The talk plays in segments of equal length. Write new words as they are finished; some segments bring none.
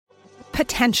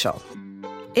Potential.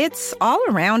 It's all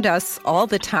around us all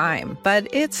the time, but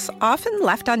it's often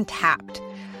left untapped.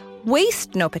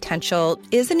 Waste No Potential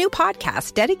is a new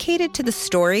podcast dedicated to the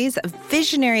stories of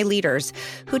visionary leaders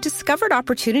who discovered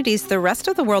opportunities the rest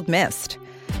of the world missed.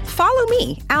 Follow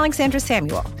me, Alexandra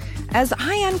Samuel, as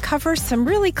I uncover some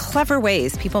really clever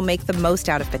ways people make the most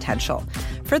out of potential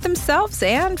for themselves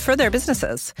and for their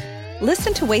businesses.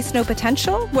 Listen to Waste No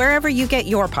Potential wherever you get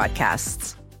your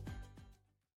podcasts.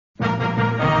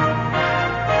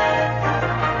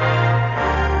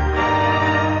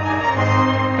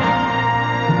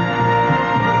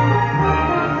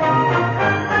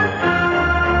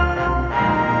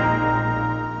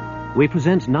 We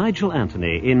present Nigel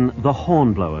Anthony in The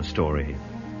Hornblower Story,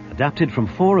 adapted from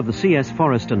 4 of the C.S.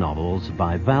 Forester novels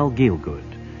by Val Gielgud,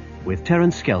 with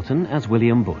Terence Skelton as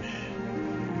William Bush.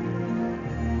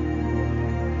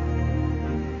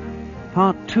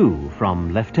 Part 2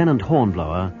 from Lieutenant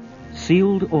Hornblower,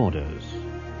 Sealed Orders.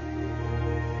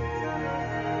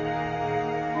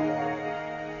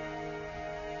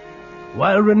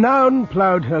 While Renown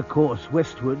ploughed her course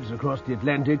westwards across the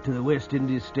Atlantic to the West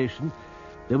Indies station,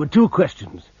 there were 2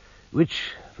 questions,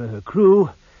 which, for her crew,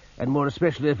 and more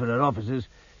especially for her officers,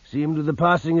 seemed with the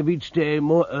passing of each day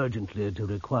more urgently to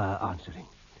require answering.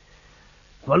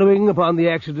 Following upon the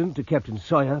accident to Captain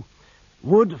Sawyer,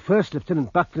 would First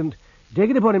Lieutenant Buckland take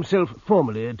it upon himself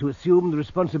formally to assume the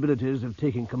responsibilities of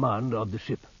taking command of the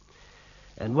ship?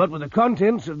 And what were the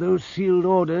contents of those sealed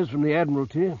orders from the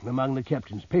Admiralty among the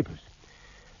captain's papers?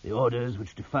 The orders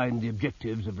which defined the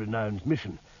objectives of Renown's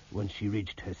mission once she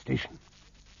reached her station.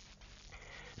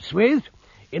 Swathed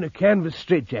in a canvas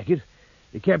straitjacket,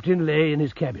 the captain lay in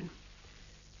his cabin.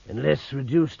 Unless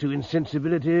reduced to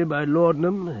insensibility by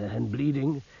laudanum and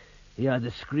bleeding, he either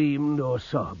screamed or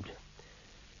sobbed.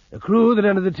 A crew that,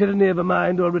 under the tyranny of a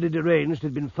mind already deranged,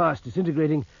 had been fast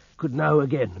disintegrating, could now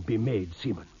again be made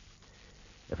seamen.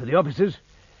 For the officers,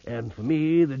 and for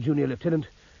me, the junior lieutenant,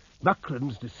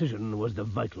 Buckland's decision was the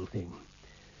vital thing.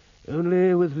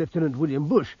 Only with Lieutenant William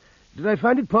Bush did I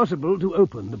find it possible to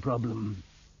open the problem.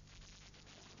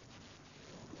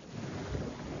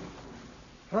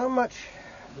 How much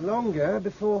longer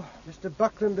before Mr.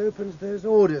 Buckland opens those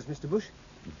orders, Mr. Bush?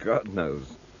 God knows.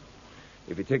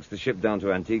 If he takes the ship down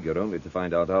to Antigua only to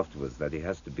find out afterwards that he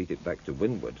has to beat it back to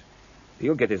windward,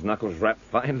 he'll get his knuckles rapped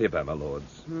finely by my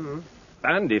lords. Mm-hmm.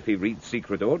 And if he reads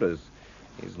secret orders,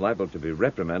 he's liable to be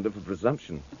reprimanded for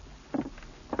presumption.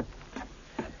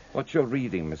 What's your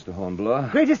reading, Mr. Hornblower?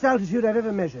 Greatest altitude I've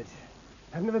ever measured.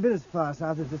 I've never been as far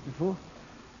south as this before.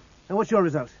 And what's your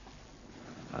result?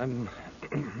 I'm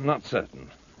not certain.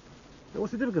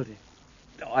 What's the difficulty?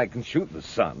 Oh, I can shoot the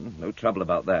sun. No trouble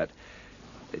about that.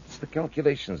 It's the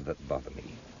calculations that bother me.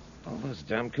 All those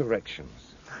damn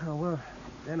corrections. Oh, well,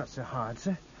 they're not so hard,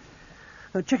 sir.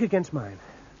 Now, check against mine.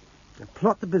 And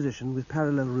plot the position with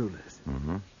parallel rulers.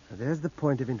 Mm-hmm. Now, there's the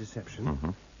point of interception. Mm-hmm.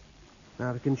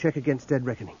 Now we can check against dead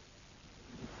reckoning.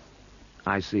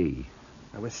 I see.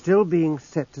 Now, we're still being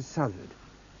set to southward.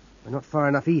 We're not far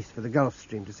enough east for the Gulf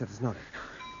Stream to set us north.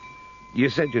 You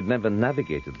said you'd never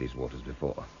navigated these waters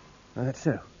before. Oh, that's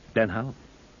so. Then how?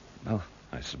 Well,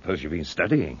 I suppose you've been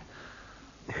studying.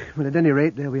 Well, at any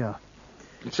rate, there we are.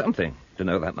 It's something to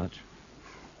know that much.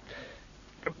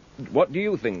 What do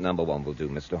you think number 1 will do,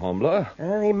 Mr. Hornblower?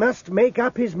 He must make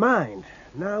up his mind,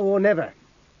 now or never.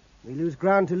 We lose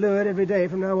ground to leeward every day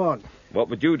from now on. What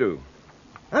would you do?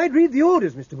 I'd read the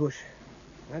orders, Mr. Bush.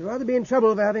 I'd rather be in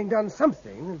trouble for having done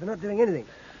something than for not doing anything.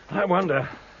 I wonder.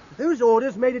 Those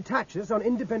orders may detach us on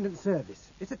independent service.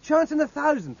 It's a chance in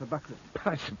 1,000 for Buckland.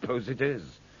 I suppose it is.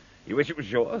 You wish it was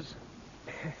yours?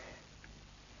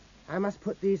 I must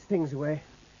put these things away.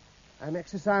 I'm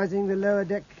exercising the lower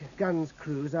deck guns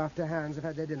crews after hands have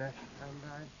had their dinner. And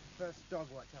I first dog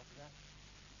watch after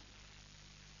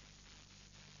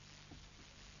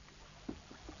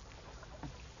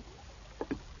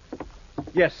that.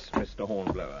 Yes, Mr.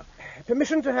 Hornblower.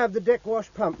 Permission to have the deck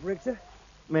wash pump, Richter.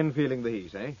 Men feeling the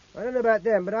heat, eh? I don't know about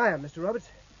them, but I am, Mr. Roberts.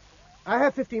 I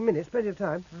have 15 minutes, plenty of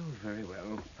time. Oh, very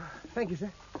well. Thank you,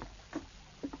 sir.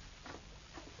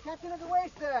 Captain of the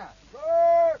waist there.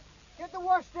 Good. Get the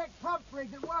wash deck pump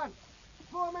rigged at once.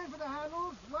 4 men for the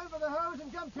handles, 1 for the hose,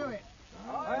 and jump to it.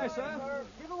 Aye, sir.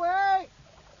 Give away.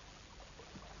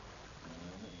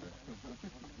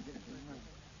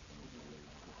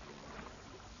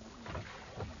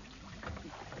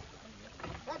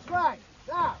 That's right.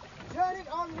 Now, turn it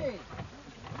on me.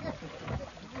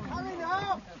 Hurry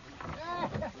now.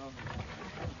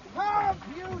 Come,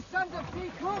 you sons of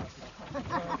peacocks.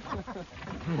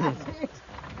 That's it.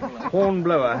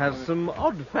 Hornblower has some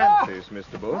odd fancies,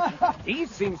 Mr. Bush. He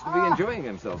seems to be enjoying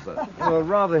himself, sir. Well,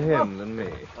 rather him than me.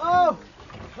 Oh!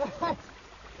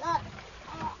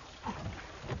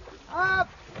 Up!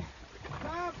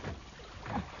 Up!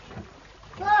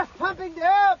 Fast pumping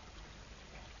down!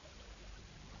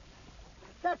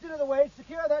 Captain of the Waste,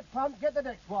 secure that pump, get the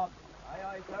next one.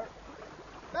 Aye, aye, sir.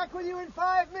 Back with you in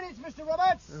 5 minutes, Mr.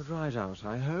 Roberts. Right out,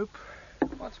 I hope.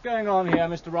 What's going on here,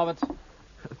 Mr. Roberts?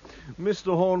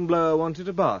 Mr. Hornblower wanted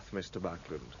a bath, Mr.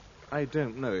 Buckland. I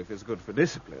don't know if it's good for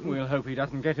discipline. We'll hope he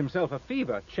doesn't get himself a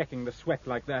fever checking the sweat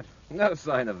like that. No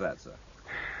sign of that, sir.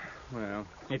 Well,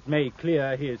 it may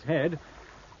clear his head.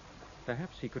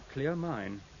 Perhaps he could clear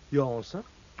mine. Yours, sir?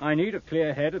 I need a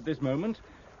clear head at this moment.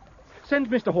 Send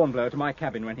Mr. Hornblower to my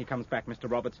cabin when he comes back, Mr.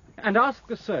 Roberts, and ask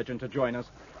the surgeon to join us.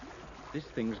 This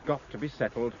thing's got to be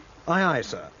settled. Aye, aye,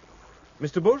 sir.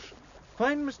 Mr. Bush,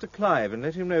 find Mr. Clive and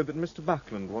let him know that Mr.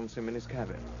 Buckland wants him in his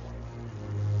cabin.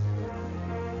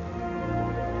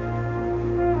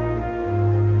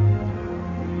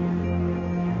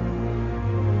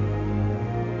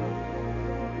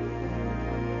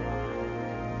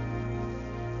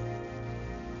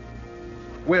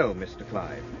 Well, Mr.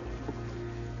 Clive,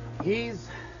 He's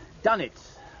done it.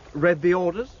 read the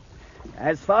orders?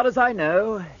 As far as I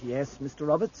know, yes, Mr.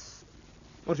 Roberts.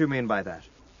 What do you mean by that?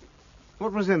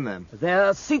 What was in them?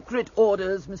 They're secret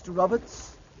orders, Mr.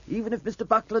 Roberts. Even if Mr.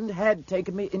 Buckland had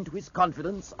taken me into his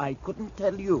confidence, I couldn't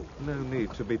tell you. No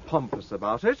need to be pompous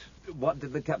about it. What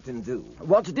did the captain do?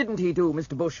 What didn't he do,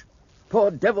 Mr. Bush?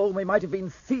 Poor devil, we might have been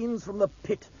fiends from the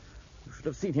pit. You should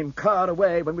have seen him car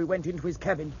away when we went into his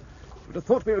cabin. You would have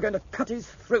thought we were going to cut his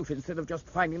throat instead of just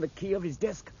finding the key of his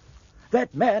desk.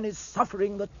 That man is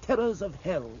suffering the terrors of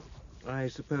hell. I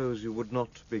suppose you would not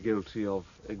be guilty of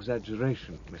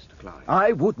exaggeration, Mr. Clive.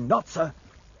 I would not, sir.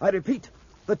 I repeat,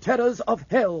 the terrors of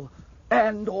hell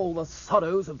and all the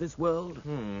sorrows of this world.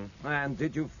 And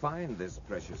did you find this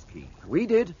precious key? We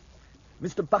did.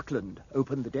 Mr. Buckland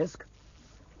opened the desk.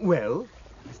 Well?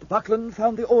 Mr. Buckland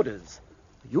found the orders.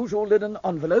 The usual linen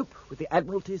envelope with the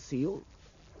Admiralty seal.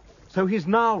 So he's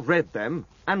now read them,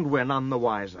 and we're none the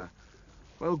wiser.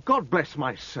 Well, God bless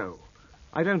my soul.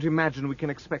 I don't imagine we can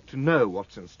expect to know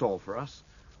what's in store for us.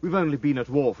 We've only been at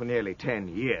war for nearly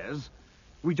 10 years.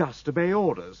 We just obey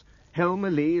orders. Helm a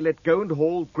lee, let go and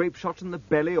haul, grape shot in the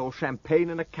belly, or champagne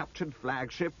in a captured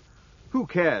flagship. Who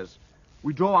cares?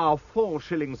 We draw our 4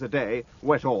 shillings a day,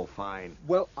 wet all fine.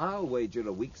 Well, I'll wager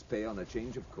a week's pay on a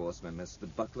change of course when Mr.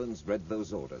 Buckland's read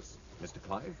those orders. Mr.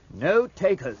 Clive? No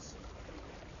takers.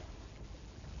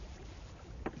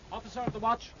 Officer of the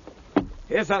watch,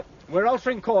 Yes, sir. we're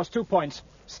altering course 2 points.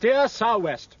 Steer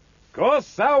southwest. Course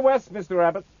southwest, Mr.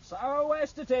 Abbott.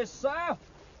 Southwest it is, sir.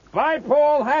 Pipe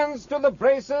all hands to the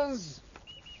braces.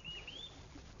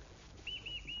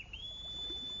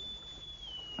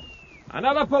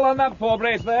 Another pull on that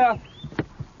forebrace there.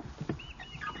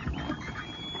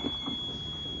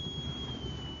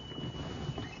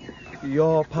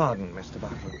 Your pardon, Mr.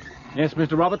 Buckland. Yes,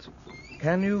 Mr. Roberts?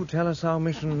 Can you tell us our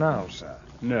mission now, sir?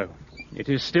 No, it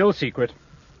is still secret.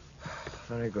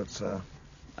 Very good, sir.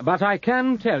 But I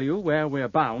can tell you where we're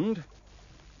bound.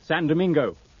 San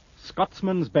Domingo,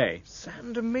 Scotsman's Bay,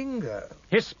 San Domingo.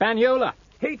 Hispaniola.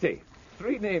 Haiti.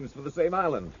 3 names for the same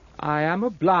island. I am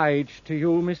obliged to you,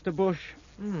 Mr. Bush.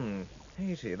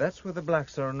 Haiti, that's where the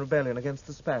blacks are in rebellion against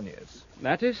the Spaniards.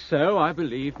 That is so, I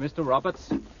believe, Mr.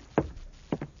 Roberts.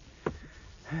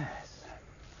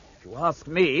 If you ask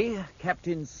me,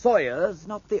 Captain Sawyer's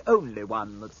not the only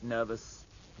one that's nervous.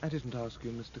 I didn't ask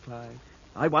you, Mr. Clive.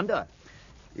 I wonder,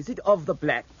 is it of the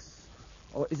blacks,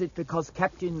 or is it because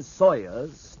Captain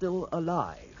Sawyer's still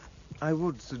alive? I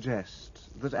would suggest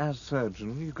that as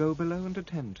surgeon you go below and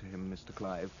attend to him, Mr.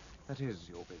 Clive. That is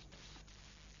your business.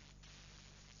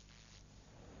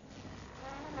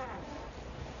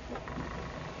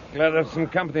 Glad there's some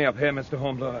company up here, Mr.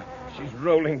 Hornblower. She's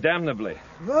rolling damnably.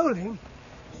 Rolling?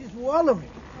 She's wallowing.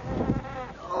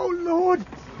 Oh, Lord!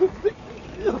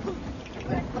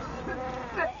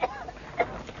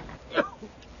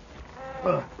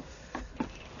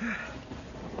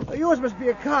 Yours must be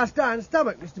a cast-iron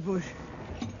stomach, Mr. Bush.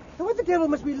 And what the devil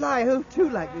must we lie hove to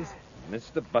like this?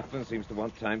 Mr. Buckland seems to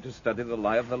want time to study the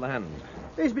lie of the land.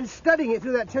 He's been studying it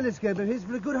through that telescope of his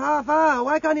for a good half hour.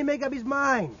 Why can't he make up his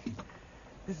mind?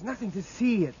 There's nothing to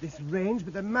see at this range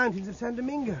but the mountains of San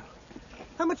Domingo.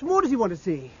 How much more does he want to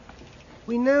see?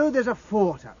 We know there's a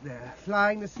fort up there,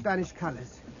 flying the Spanish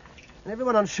colours. And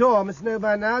everyone on shore must know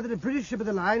by now that a British ship of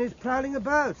the line is prowling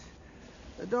about.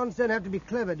 The Dons don't have to be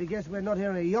clever to guess we're not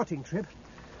here on a yachting trip.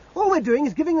 All we're doing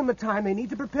is giving them the time they need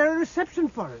to prepare a reception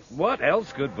for us. What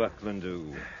else could Buckland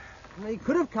do? And they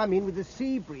could have come in with the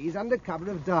sea breeze under cover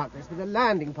of darkness with a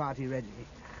landing party ready.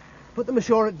 Put them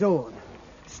ashore at dawn.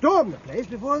 Storm the place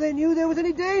before they knew there was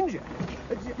any danger.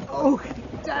 Oh,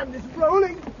 damn this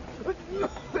rolling.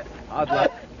 Hard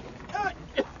luck.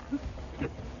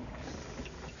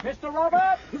 Mr.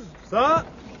 Roberts! Sir?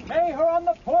 Lay her on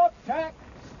the port tack.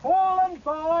 Fall and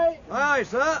by. Aye,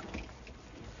 sir.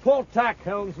 Port tack,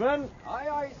 helmsman. Aye,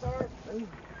 aye, sir.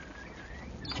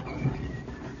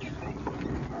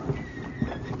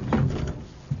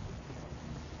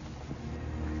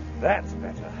 That's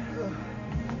better.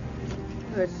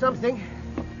 There's something.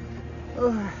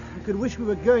 Oh, I could wish we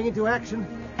were going into action,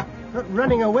 not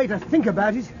running away to think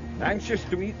about it. Anxious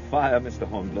to eat fire, Mr.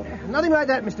 Hornblower. Nothing like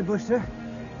that, Mr. Bush, sir.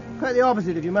 Quite the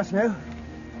opposite, if you must know.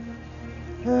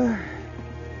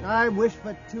 I wish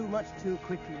for too much too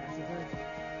quickly, I suppose.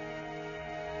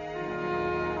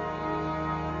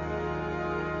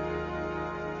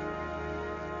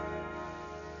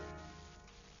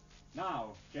 Now,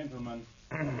 gentlemen,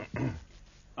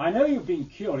 I know you've been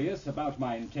curious about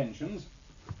my intentions.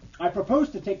 I propose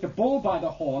to take the bull by the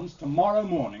horns tomorrow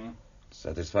morning.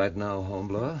 Satisfied now,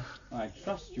 Hornblower? I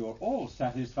trust you're all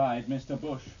satisfied, Mr.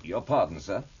 Bush. Your pardon,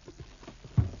 sir.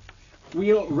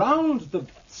 We'll round the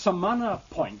Samana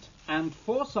Point and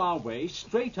force our way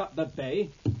straight up the bay.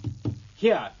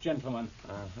 Here, gentlemen.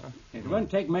 It won't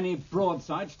take many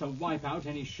broadsides to wipe out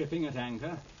any shipping at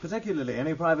anchor. Particularly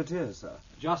any privateers, sir.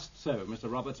 Just so,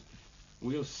 Mr. Roberts.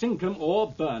 We'll sink 'em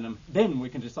or burn 'em. Then we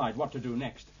can decide what to do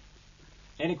next.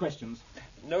 Any questions?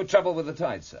 No trouble with the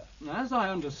tide, sir. As I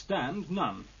understand,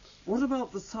 none. What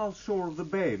about the south shore of the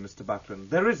bay, Mr. Buckland?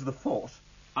 There is the fort.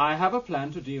 I have a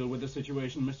plan to deal with the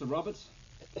situation, Mr. Roberts.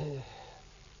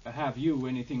 Have you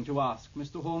anything to ask,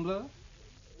 Mr. Hornblower?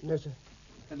 No, sir.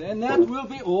 And then that will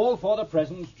be all for the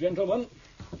present, gentlemen.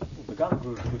 The gun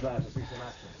crew will be glad to see some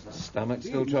action, sir. Stomach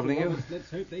still troubling you?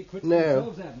 Let's hope they quit No.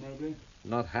 themselves admirably.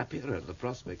 Not happier at the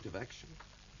prospect of action.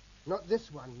 Not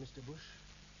this one, Mr. Bush.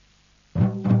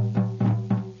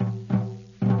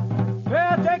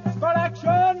 Clear decks for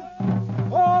action!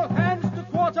 All hands to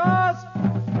quarters!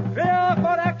 Clear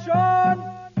for action!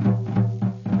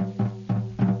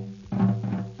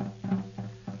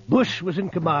 Bush was in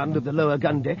command of the lower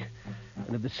gun deck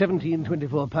and of the 17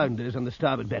 24-pounders on the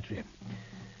starboard battery.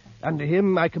 Under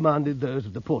him, I commanded those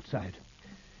of the port side.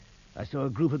 I saw a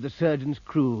group of the surgeon's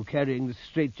crew carrying the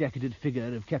straight-jacketed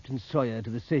figure of Captain Sawyer to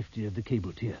the safety of the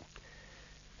cable tier.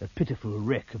 A pitiful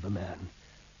wreck of a man,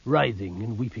 writhing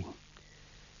and weeping.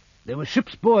 There were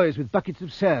ship's boys with buckets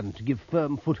of sand to give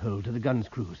firm foothold to the guns'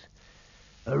 crews.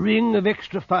 A ring of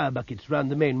extra fire buckets round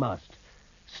the mainmast.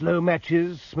 Slow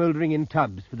matches smouldering in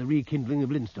tubs for the rekindling of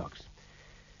linstocks.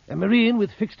 A marine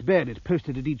with fixed bayonet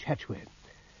posted at each hatchway.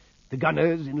 The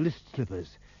gunners in list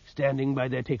slippers, standing by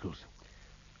their tackles.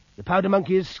 The powder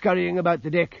monkeys scurrying about the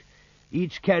deck,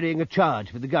 each carrying a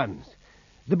charge for the guns.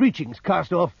 The breechings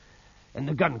cast off, and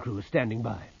the gun crew standing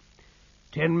by.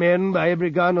 10 men by every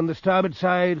gun on the starboard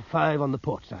side, 5 on the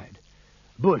port side.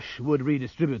 Bush would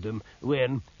redistribute them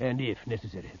when and if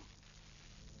necessary.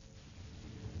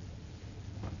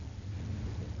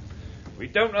 We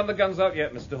don't run the guns out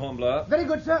yet, Mr. Hornblower. Very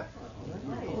good, sir.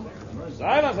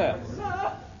 Silence, sir.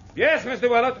 Sir, Yes, Mr.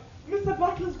 Willett. Mr.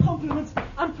 Buckland's compliments.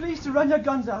 I'm pleased to run your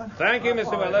guns out. Thank you,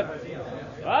 Mr.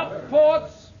 Willett. Up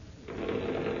ports.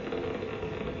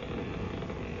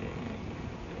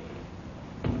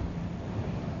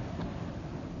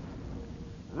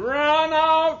 Run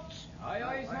out. Aye,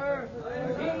 aye, sir.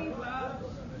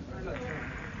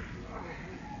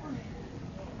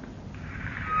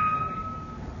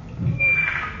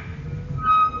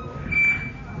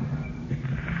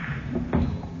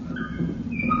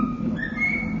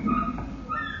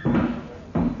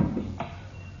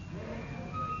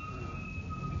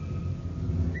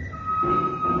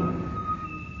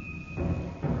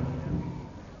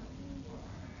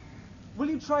 Will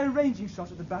you try a ranging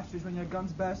shot at the batteries when your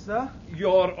guns burst, sir?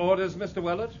 Your orders, Mr.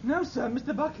 Willett? No, sir,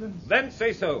 Mr. Buckland's. Then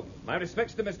say so. My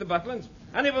respects to Mr. Buckland,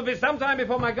 and it will be some time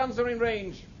before my guns are in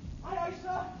range. Aye, aye,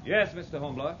 sir. Yes, Mr.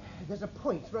 Hornblower. There's a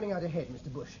point running out ahead,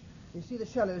 Mr. Bush. You see the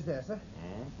shallows there, sir?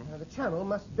 Now, the channel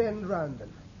must bend round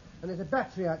them. And there's a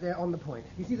battery out there on the point.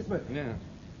 You see the smoke? Yeah,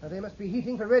 Now, they must be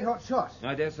heating for red-hot shot.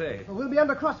 I dare say. Well, we'll be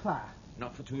under crossfire.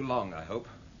 Not for too long, I hope.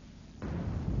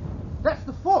 That's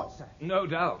the fort, sir. No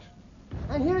doubt.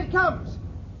 And here it comes.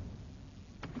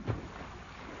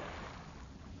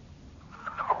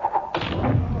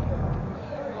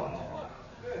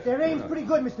 Their aim's pretty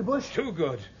good, Mr. Bush. Too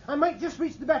good. I might just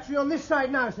reach the battery on this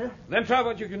side now, sir. Then try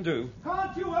what you can do.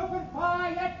 Can't you open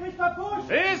fire yet, Mr. Bush?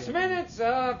 This minute,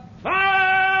 sir.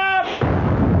 Fire!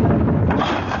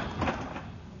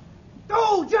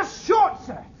 just short,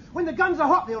 sir. When the guns are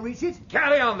hot, they'll reach it.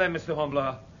 Carry on then, Mr.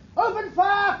 Hornblower. Open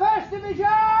fire, 1st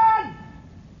Division!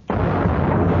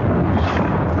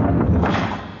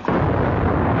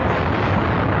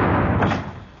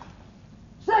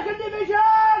 Second Division!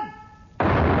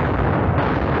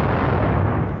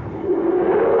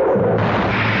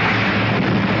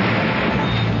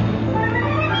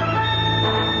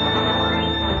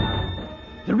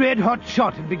 The red-hot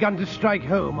shot had begun to strike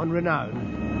home on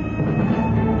Renown.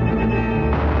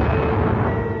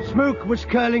 Smoke was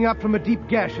curling up from a deep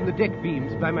gash in the deck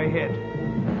beams by my head.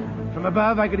 From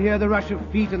above, I could hear the rush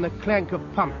of feet and the clank of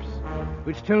pumps,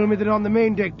 which told me that on the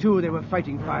main deck, too, they were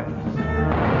fighting fires.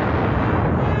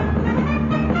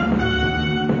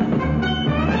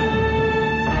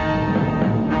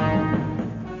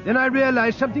 Then I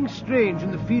realized something strange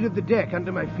in the feel of the deck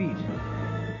under my feet.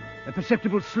 A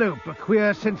perceptible slope, a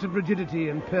queer sense of rigidity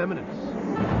and permanence.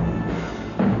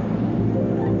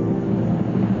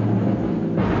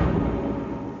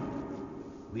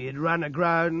 We had run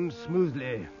aground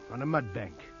smoothly on a mud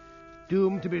bank,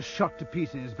 doomed to be shot to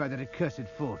pieces by that accursed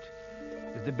fort,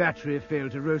 if the battery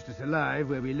failed to roast us alive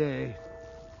where we lay.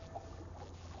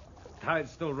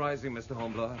 Tide's still rising, Mr.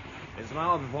 Hornblower. It's an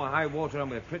hour before high water and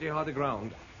we're pretty hard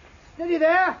aground. Steady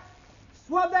there.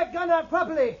 Swab that gun out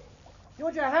properly. You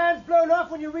want your hands blown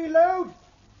off when you reload?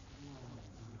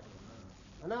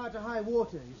 An hour to high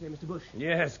water, you say, Mr. Bush?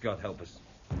 Yes, God help us.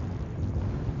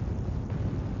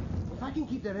 If I can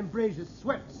keep their embrasures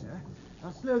swept, sir,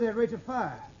 I'll slow their rate of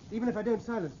fire, even if I don't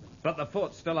silence them. But the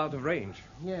fort's still out of range.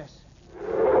 Yes.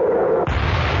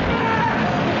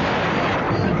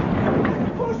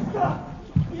 Bush, sir!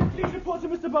 Please report to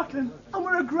Mr. Buckland. And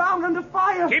we're aground under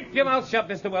fire. Keep your mouth shut,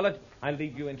 Mr. Willett. I'll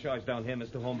leave you in charge down here,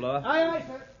 Mr. Hornblower. Aye, aye,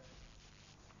 sir.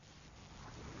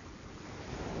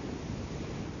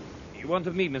 You want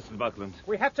of me, Mr. Buckland?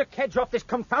 We have to kedge off this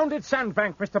confounded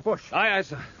sandbank, Mr. Bush. Aye, aye,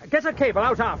 sir. Get a cable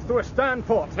out aft through a stern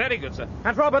port. Very good, sir.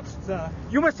 And Roberts, Sir.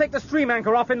 you must take the stream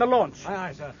anchor off in the launch. Aye,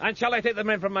 aye, sir. And shall I take the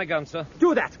men from my gun, sir?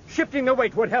 Do that. Shifting the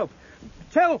weight would help.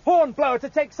 Tell Hornblower to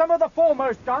take some of the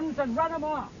foremost guns and run them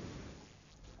off.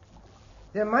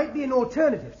 There might be an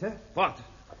alternative, sir. What?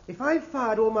 If I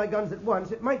fired all my guns at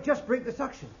once, it might just break the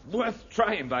suction. Worth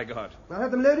trying, by God. I'll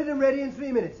have them loaded and ready in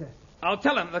 3 minutes, sir. I'll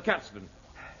tell him, the capstan.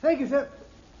 Thank you, sir.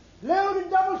 Load and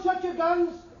double shut your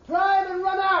guns. Prime and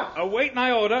run out. Await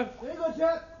my order. Very good,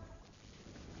 sir.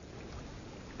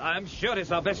 I'm sure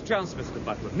it's our best chance, Mr.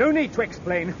 Buckland. No need to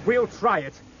explain. We'll try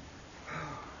it.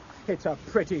 It's a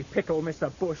pretty pickle,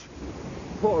 Mr. Bush.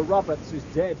 Poor Roberts is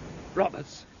dead.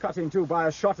 Roberts? Cut in two by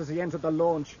a shot as he entered the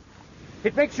launch.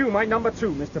 It makes you my number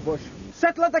 2, Mr. Bush.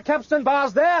 Settle at the capstan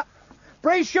bars there.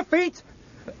 Brace your feet.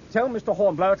 Tell Mr.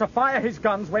 Hornblower to fire his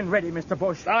guns when ready, Mr.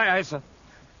 Bush. Aye, aye, sir.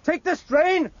 Take the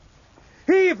strain.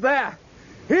 Heave there.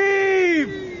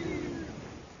 Heave!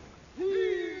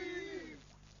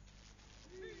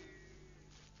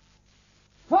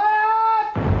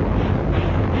 Fire!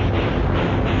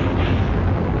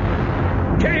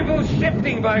 Cable's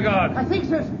shifting, by God. I think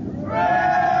so.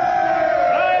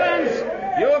 Silence!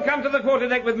 You'll come to the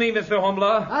quarterdeck with me, Mr.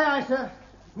 Hornblower. Aye, aye, sir.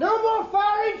 No more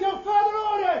firing till further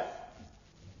orders.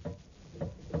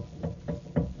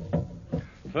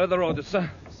 Further orders, sir.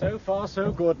 So far,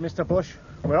 so good, Mr. Bush.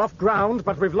 We're off ground,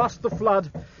 but we've lost the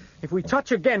flood. If we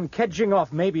touch again, kedging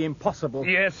off may be impossible.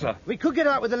 Yes, sir. We could get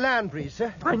out with a land breeze,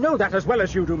 sir. I know that as well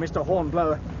as you do, Mr.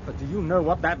 Hornblower. But do you know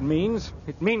what that means?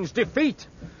 It means defeat.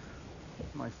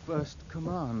 My first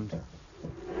command.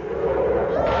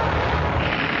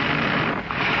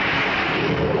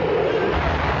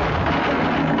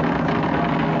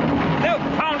 They'll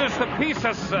pound us to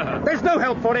pieces, sir. There's no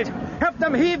help for it. Have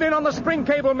them heave in on the spring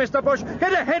cable, Mr. Bush.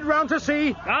 Get a head round to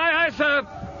sea. Aye, aye, sir.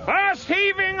 Fast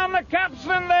heaving on the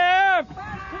capstan there.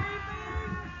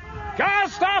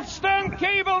 Cast off stern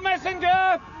cable,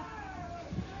 messenger.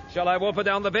 Shall I warp her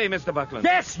down the bay, Mr. Buckland?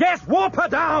 Yes, yes, warp her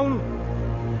down.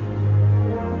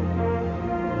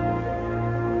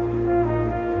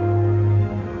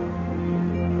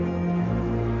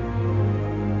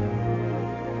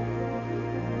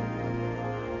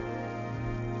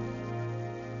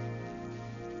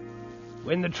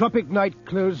 When the tropic night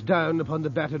closed down upon the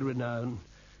battered Renown,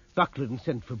 Buckland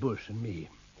sent for Bush and me.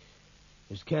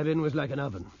 His cabin was like an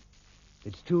oven.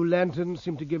 Its 2 lanterns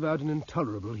seemed to give out an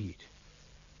intolerable heat.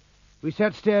 We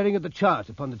sat staring at the chart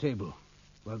upon the table,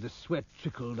 while the sweat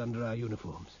trickled under our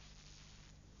uniforms.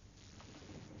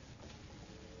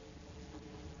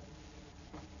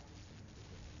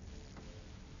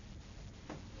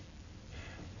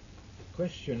 The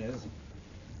question is,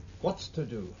 what's to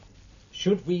do?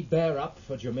 Should we bear up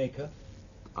for Jamaica?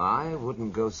 I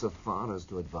wouldn't go so far as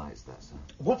to advise that, sir.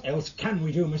 What else can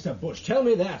we do, Mr. Bush? Tell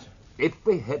me that. If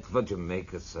we head for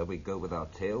Jamaica, sir, we go with our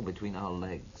tail between our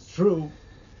legs. True.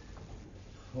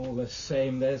 All the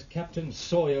same, there's Captain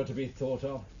Sawyer to be thought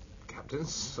of. Captain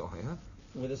Sawyer?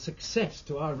 With a success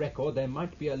to our record, there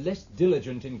might be a less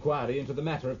diligent inquiry into the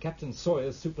matter of Captain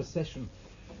Sawyer's supersession.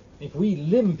 If we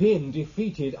limp in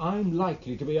defeated, I'm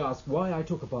likely to be asked why I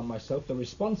took upon myself the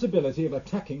responsibility of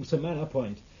attacking Samana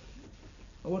Point.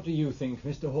 What do you think,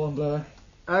 Mr. Hornblower?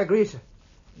 I agree, sir.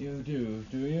 You do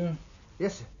you?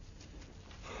 Yes, sir.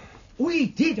 We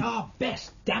did our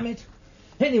best, damn it!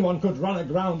 Anyone could run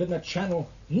aground in the channel.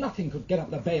 Nothing could get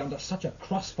up the bay under such a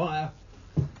crossfire.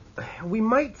 We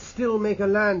might still make a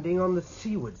landing on the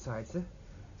seaward side, sir.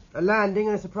 A landing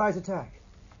and a surprise attack.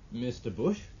 Mr.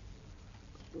 Bush?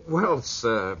 Well,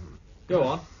 sir... Go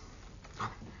on.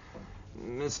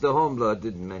 Mr. Hornblower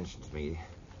did mention to me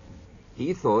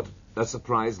he thought a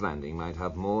surprise landing might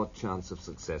have more chance of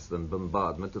success than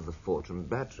bombardment of the fort and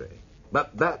battery.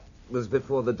 But that was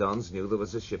before the Dons knew there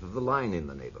was a ship of the line in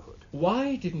the neighbourhood.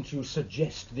 Why didn't you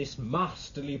suggest this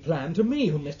masterly plan to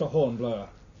me, Mr. Hornblower?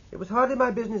 It was hardly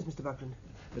my business, Mr. Buckland.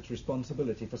 Its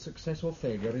responsibility for success or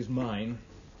failure is mine.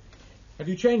 Have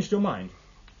you changed your mind?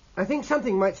 I think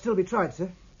something might still be tried, sir.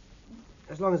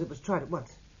 As long as it was tried at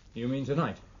once. You mean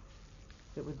tonight?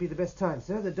 It would be the best time,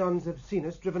 sir. The Dons have seen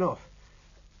us driven off.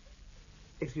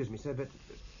 Excuse me, sir, but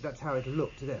that's how it'll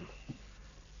look to them.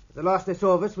 The last they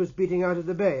saw of us was beating out of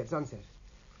the bay at sunset.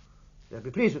 They'll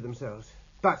be pleased with themselves.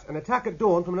 But an attack at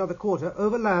dawn from another quarter,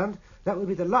 over land, that would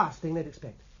be the last thing they'd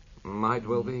expect. Might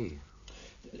well be.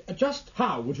 Just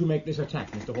how would you make this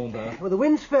attack, Mr. Hornblower? Well, the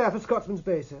wind's fair for Scotsman's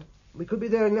Bay, sir. We could be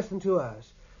there in less than 2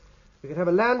 hours. We could have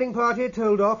a landing party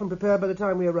told off and prepared by the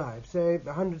time we arrive, say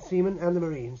 100 seamen and the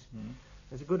Marines.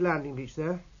 There's a good landing beach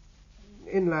there.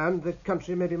 Inland, the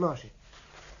country may be marshy.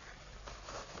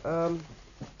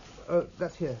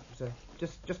 That's here, sir.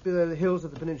 Just below the hills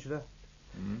of the peninsula.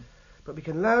 But we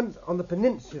can land on the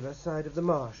peninsula side of the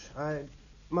marsh. I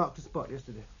marked a spot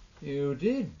yesterday. You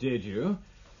did you?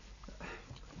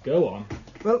 Go on.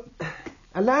 Well,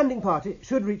 a landing party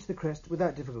should reach the crest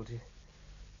without difficulty.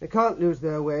 They can't lose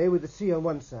their way with the sea on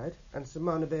one side and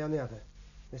Samana Bay on the other.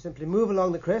 They simply move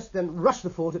along the crest, then rush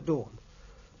the fort at dawn.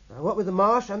 Now, what with the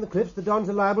marsh and the cliffs, the Dons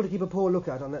are liable to keep a poor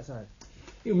lookout on that side.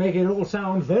 You make it all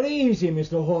sound very easy,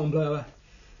 Mr. Hornblower.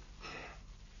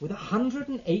 With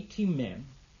 180 men?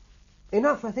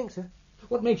 Enough, I think, sir.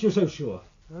 What makes you so sure?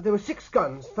 There were 6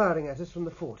 guns firing at us from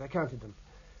the fort. I counted them.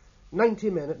 90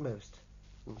 men at most.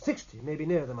 60, maybe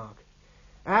near the mark.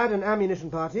 Add an ammunition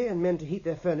party and men to heat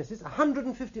their furnaces.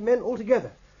 150 men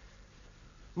altogether.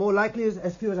 More likely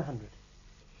as few as 100.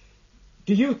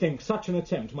 Do you think such an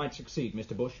attempt might succeed,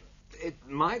 Mr. Bush? It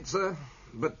might, sir,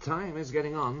 but time is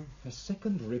getting on. A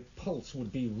second repulse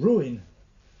would be ruin.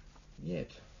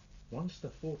 Yet, once the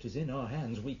fort is in our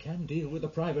hands, we can deal with the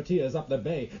privateers up the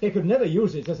bay. They could never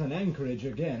use it as an anchorage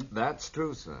again. That's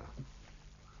true, sir.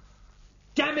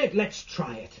 Damn it, let's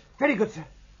try it. Very good, sir.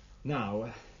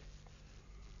 Now,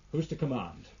 who's to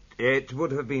command? It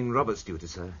would have been Robert's duty,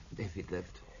 sir, if he'd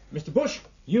lived. Mr. Bush,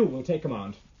 you will take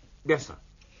command. Yes, sir.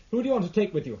 Who do you want to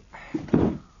take with you?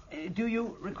 Do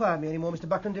you require me any more, Mr.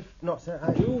 Buckland? If not, sir,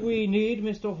 Do we need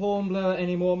Mr. Hornblower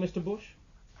any more, Mr. Bush?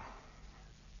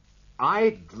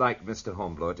 I'd like Mr.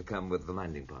 Hornblower to come with the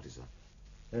landing party, sir.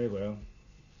 Very well.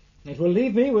 It will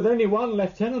leave me with only one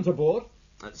lieutenant aboard.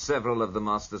 Several of the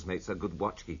master's mates are good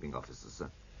watch-keeping officers,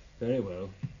 sir. Very well.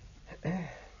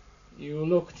 You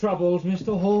look troubled,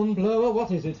 Mr. Hornblower.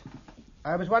 What is it?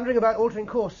 I was wondering about altering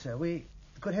course, sir. We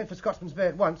could head for Scotsman's Bay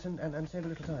at once and save a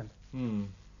little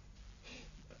time.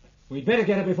 We'd better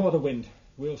get it before the wind.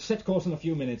 We'll set course in a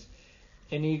few minutes.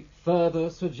 Any further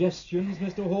suggestions,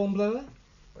 Mr. Hornblower?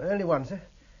 Only one, sir.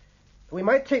 We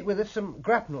might take with us some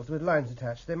grapnels with lines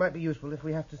attached. They might be useful if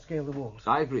we have to scale the walls.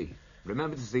 I agree.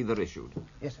 Remember to see they're issued.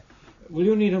 Yes, sir. Will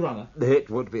you need a runner? It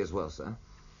would be as well, sir.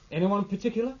 Anyone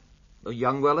particular?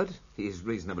 Young Wellard. He's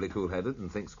reasonably cool-headed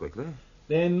and thinks quickly.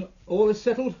 Then all is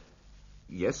settled?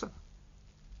 Yes, sir.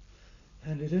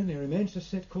 And it only remains to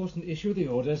set course and issue the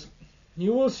orders.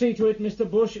 You will see to it, Mr.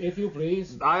 Bush, if you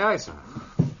please. Aye, aye, sir.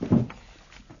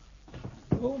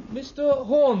 Oh, Mr.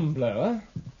 Hornblower,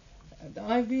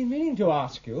 I've been meaning to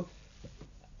ask you,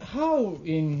 how,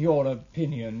 in your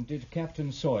opinion, did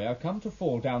Captain Sawyer come to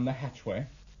fall down the hatchway?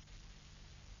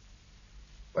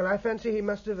 Well, I fancy he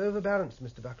must have overbalanced,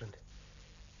 Mr. Buckland.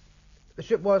 The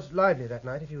ship was lively that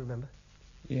night, if you remember.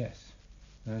 Yes,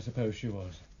 I suppose she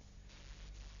was.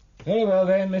 Very well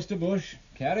then, Mr. Bush.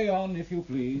 Carry on, if you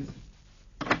please.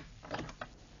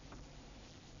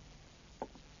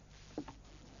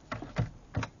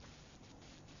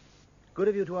 Good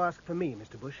of you to ask for me,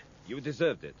 Mr. Bush. You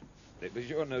deserved it. It was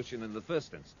your notion in the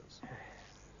first instance.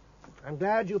 I'm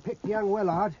glad you picked young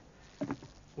Wellard.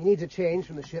 He needs a change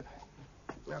from the ship,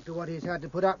 after what he's had to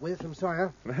put up with from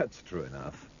Sawyer. That's true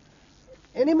enough.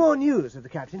 Any more news of the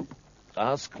captain?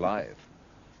 Ask Clive.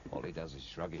 All he does is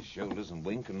shrug his shoulders and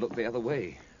wink and look the other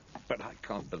way. But I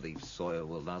can't believe Sawyer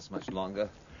will last much longer.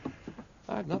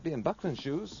 I'd not be in Buckland's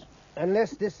shoes.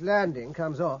 Unless this landing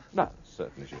comes off. That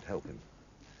certainly should help him.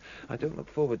 I don't look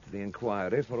forward to the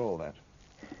inquiry for all that.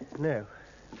 No.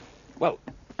 Well,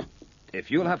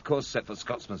 if you'll have course set for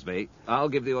Scotsman's Bay, I'll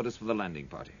give the orders for the landing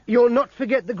party. You'll not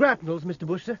forget the grapnels, Mr.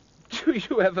 Bush, sir? Do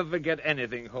you ever forget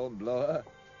anything, Hornblower?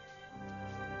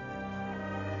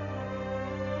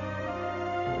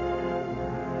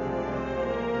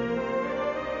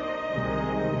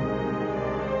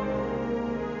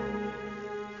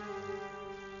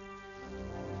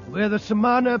 Where the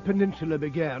Samana Peninsula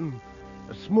began,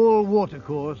 a small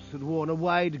watercourse had worn a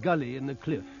wide gully in the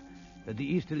cliff at the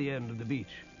easterly end of the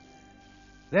beach.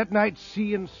 That night,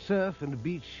 sea and surf and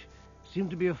beach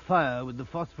seemed to be afire with the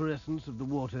phosphorescence of the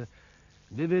water,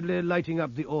 vividly lighting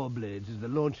up the oar blades as the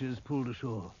launches pulled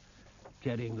ashore,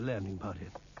 carrying the landing party.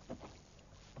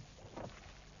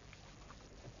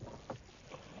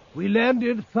 We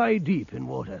landed thigh-deep in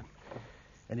water,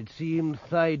 and it seemed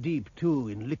thigh-deep, too,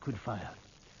 in liquid fire.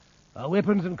 Our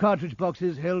weapons and cartridge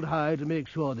boxes held high to make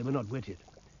sure they were not wetted.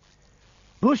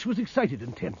 Bush was excited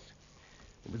and tense.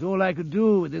 It was all I could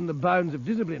do within the bounds of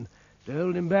discipline to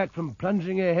hold him back from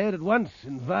plunging ahead at once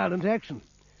in violent action.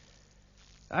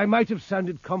 I might have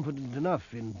sounded confident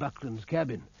enough in Buckland's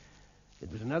cabin. It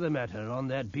was another matter on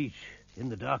that beach, in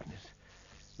the darkness,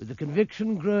 with the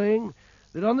conviction growing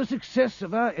that on the success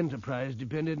of our enterprise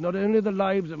depended not only the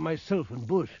lives of myself and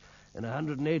Bush and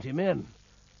 180 men,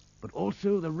 but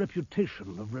also the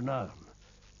reputation of renown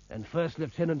and First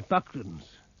Lieutenant Buckland's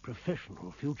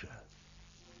professional future.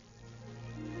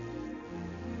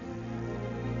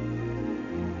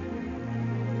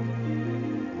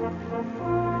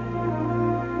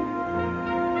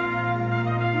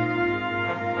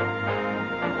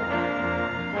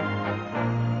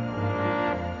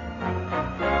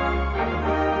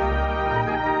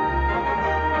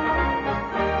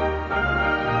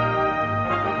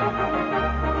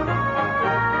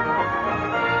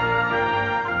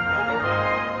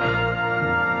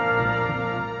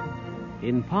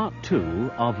 In Part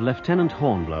 2 of Lieutenant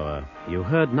Hornblower, you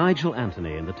heard Nigel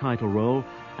Anthony in the title role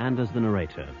and as the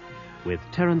narrator, with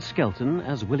Terence Skelton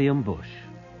as William Bush.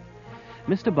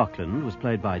 Mr. Buckland was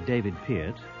played by David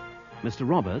Peart, Mr.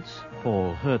 Roberts,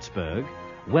 Paul Hertzberg,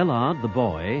 Wellard the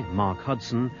boy, Mark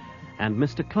Hudson, and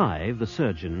Mr. Clive the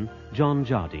surgeon, John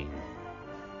Jardine.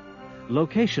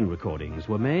 Location recordings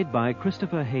were made by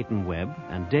Christopher Hayton Webb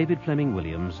and David Fleming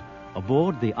Williams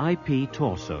aboard the IP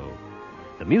Torso.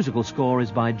 The musical score is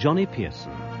by Johnny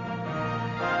Pearson.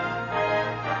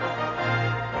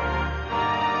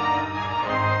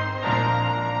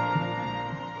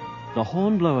 The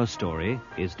Hornblower story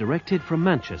is directed from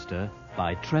Manchester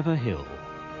by Trevor Hill.